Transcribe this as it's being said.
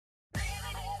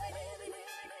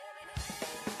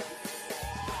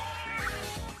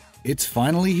It's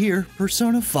finally here,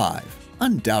 Persona 5.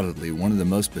 Undoubtedly one of the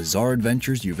most bizarre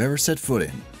adventures you've ever set foot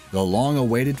in. The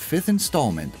long-awaited 5th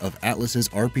installment of Atlus's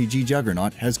RPG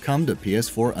juggernaut has come to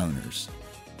PS4 owners.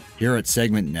 Here at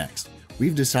SegmentNext,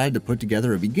 we've decided to put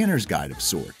together a beginner's guide of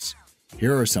sorts.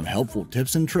 Here are some helpful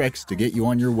tips and tricks to get you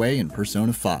on your way in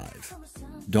Persona 5.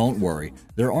 Don't worry,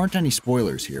 there aren't any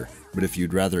spoilers here, but if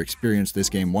you'd rather experience this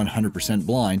game 100%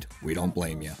 blind, we don't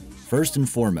blame you. First and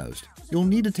foremost, you'll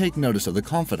need to take notice of the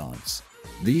Confidants.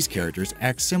 These characters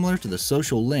act similar to the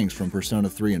social links from Persona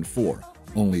 3 and 4,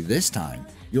 only this time,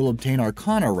 you'll obtain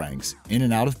Arcana ranks in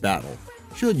and out of battle,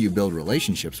 should you build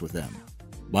relationships with them.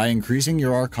 By increasing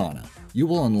your Arcana, you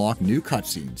will unlock new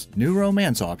cutscenes, new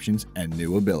romance options, and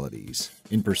new abilities.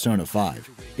 In Persona 5,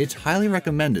 it's highly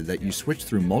recommended that you switch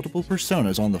through multiple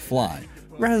personas on the fly,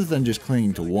 rather than just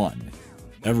clinging to one.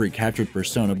 Every captured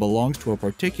persona belongs to a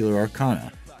particular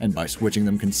Arcana, and by switching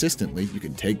them consistently, you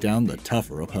can take down the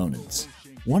tougher opponents.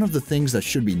 One of the things that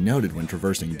should be noted when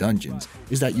traversing dungeons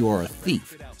is that you are a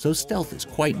thief, so stealth is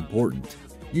quite important.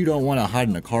 You don't want to hide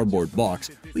in a cardboard box,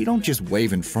 but you don't just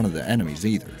wave in front of the enemies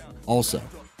either. Also,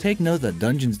 take note that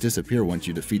dungeons disappear once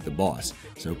you defeat the boss,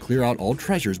 so clear out all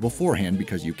treasures beforehand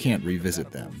because you can't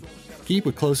revisit them. Keep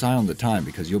a close eye on the time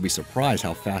because you'll be surprised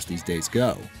how fast these days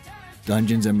go.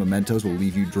 Dungeons and mementos will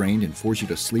leave you drained and force you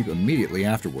to sleep immediately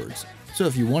afterwards, so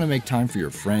if you want to make time for your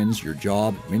friends, your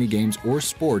job, minigames, or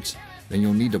sports, then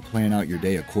you'll need to plan out your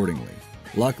day accordingly.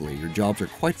 Luckily, your jobs are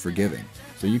quite forgiving,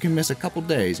 so you can miss a couple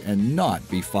days and not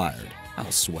be fired. How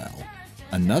swell.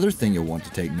 Another thing you'll want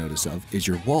to take notice of is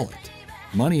your wallet.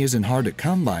 Money isn't hard to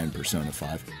come by in Persona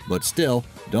 5, but still,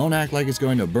 don't act like it's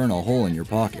going to burn a hole in your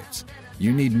pockets.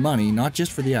 You need money not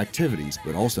just for the activities,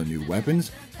 but also new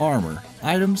weapons, armor,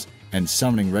 items, and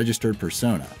summoning registered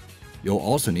persona. You'll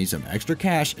also need some extra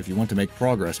cash if you want to make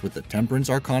progress with the Temperance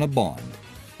Arcana Bond.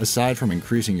 Aside from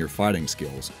increasing your fighting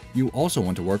skills, you also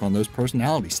want to work on those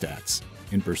personality stats.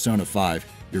 In Persona 5,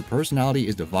 your personality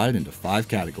is divided into 5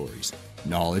 categories: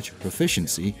 knowledge,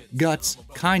 proficiency, guts,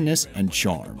 kindness, and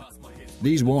charm.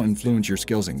 These won't influence your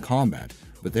skills in combat,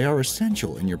 but they are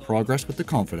essential in your progress with the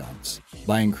Confidants.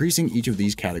 By increasing each of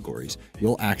these categories,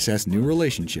 you'll access new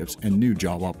relationships and new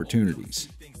job opportunities.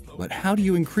 But how do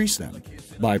you increase them?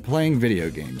 By playing video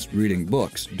games, reading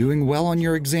books, doing well on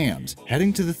your exams,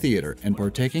 heading to the theater, and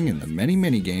partaking in the many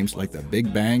mini-games like the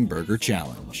Big Bang Burger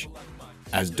Challenge.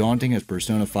 As daunting as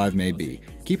Persona 5 may be,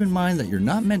 keep in mind that you're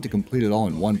not meant to complete it all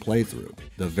in one playthrough.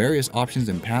 The various options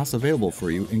and paths available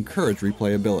for you encourage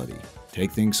replayability.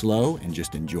 Take things slow and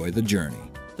just enjoy the journey.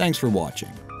 Thanks for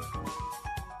watching.